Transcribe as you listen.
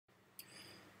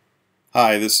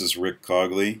Hi, this is Rick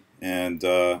Cogley, and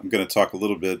I'm going to talk a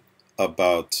little bit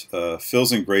about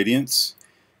fills and gradients,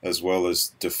 as well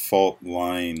as default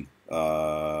line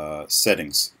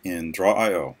settings in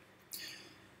Draw.io.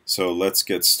 So let's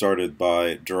get started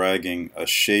by dragging a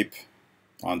shape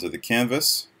onto the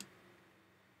canvas.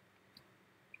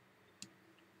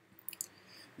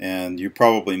 And you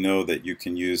probably know that you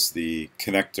can use the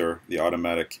connector, the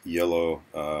automatic yellow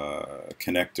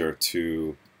connector,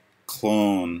 to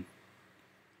clone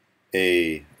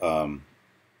a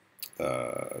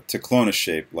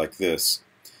shape like this,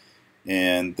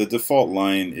 and the default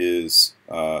line is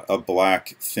a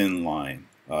black thin line.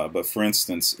 But for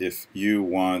instance, if you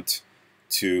want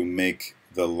to make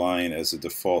the line as a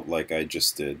default like I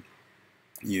just did,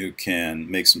 you can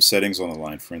make some settings on the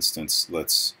line. For instance,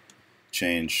 let's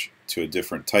change to a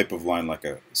different type of line, like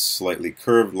a slightly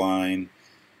curved line.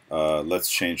 Let's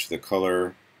change the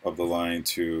color of the line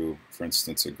to, for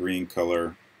instance, a green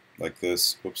color like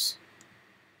this. Whoops.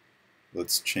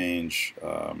 Let's change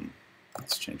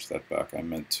that back. I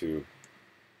meant to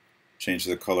change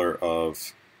the color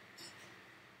of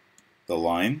the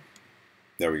line.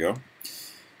 There we go.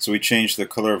 So we change the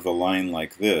color of the line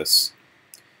like this,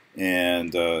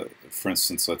 and for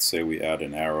instance, let's say we add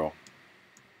an arrow.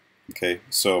 Okay,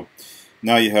 so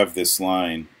now you have this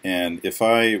line, and if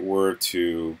I were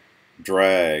to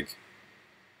drag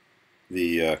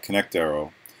the connect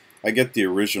arrow, I get the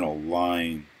original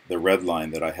line, the red line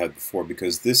that I had before,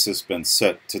 because this has been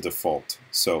set to default.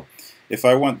 So if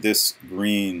I want this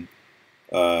green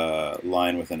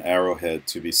line with an arrowhead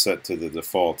to be set to the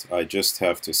default, I just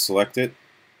have to select it,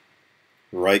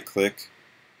 right click,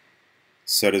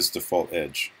 set as default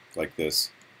edge, like this.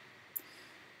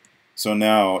 So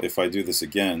now if I do this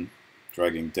again,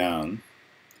 dragging down,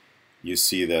 you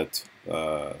see that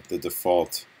the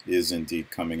default is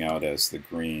indeed coming out as the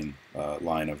green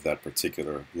line of that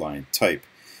particular line type.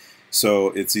 So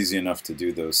it's easy enough to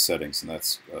do those settings, and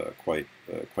that's quite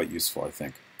useful, I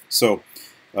think. So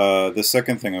the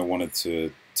second thing I wanted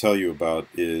to tell you about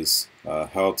is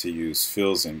how to use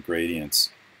fills and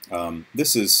gradients.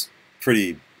 This is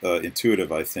pretty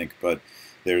intuitive, I think, but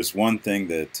there's one thing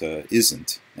that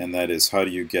isn't, and that is how do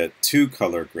you get two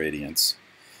color gradients.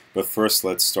 But first,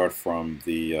 let's start from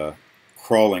the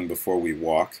crawling before we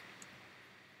walk.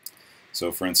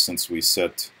 So for instance, we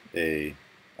set an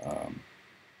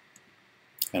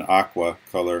aqua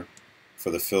color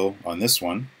for the fill on this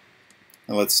one,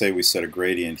 and let's say we set a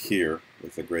gradient here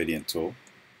with the gradient tool,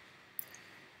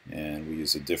 and we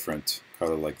use a different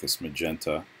color like this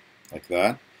magenta, like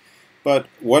that. But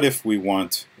what if we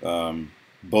want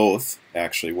both,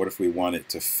 actually? What if we want it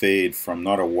to fade from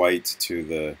not a white to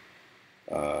the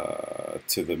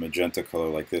magenta color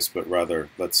like this, but rather,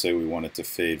 let's say we want it to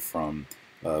fade from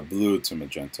blue to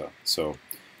magenta. So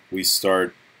we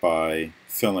start by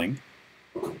filling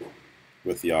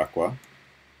with the aqua,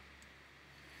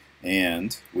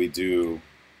 and we do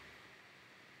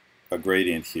a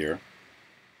gradient here.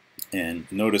 And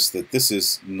notice that this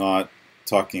is not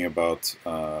talking about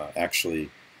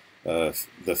actually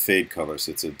the fade colors.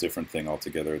 It's a different thing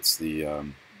altogether. It's the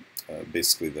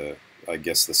basically the, I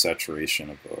guess, the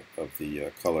saturation of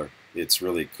the color. It's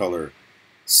really color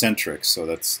centric, so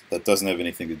that doesn't have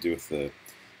anything to do with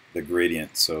the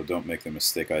gradient. So don't make the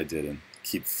mistake I did and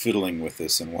keep fiddling with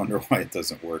this and wonder why it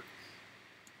doesn't work.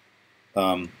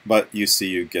 But you see,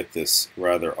 you get this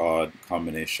rather odd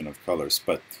combination of colors.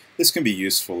 But this can be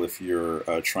useful if you're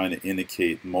trying to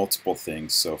indicate multiple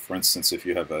things. So for instance, if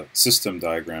you have a system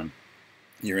diagram,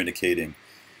 you're indicating,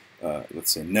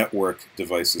 let's say, network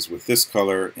devices with this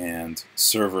color and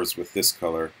servers with this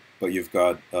color, but you've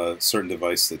got a certain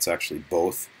device that's actually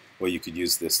both. Well, you could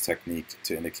use this technique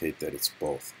to indicate that it's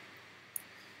both.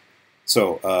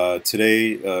 So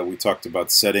today we talked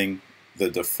about setting the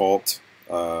default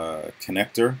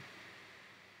connector,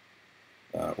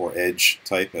 or edge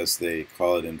type as they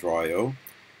call it in Draw.io,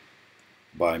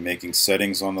 by making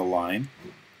settings on the line,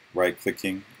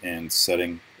 right-clicking and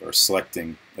setting or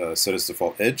selecting set as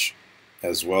default edge,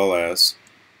 as well as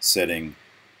setting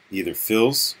either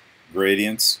fills,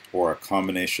 gradients, or a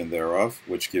combination thereof,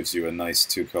 which gives you a nice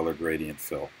two-color gradient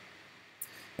fill.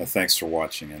 And thanks for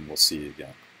watching, and we'll see you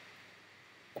again.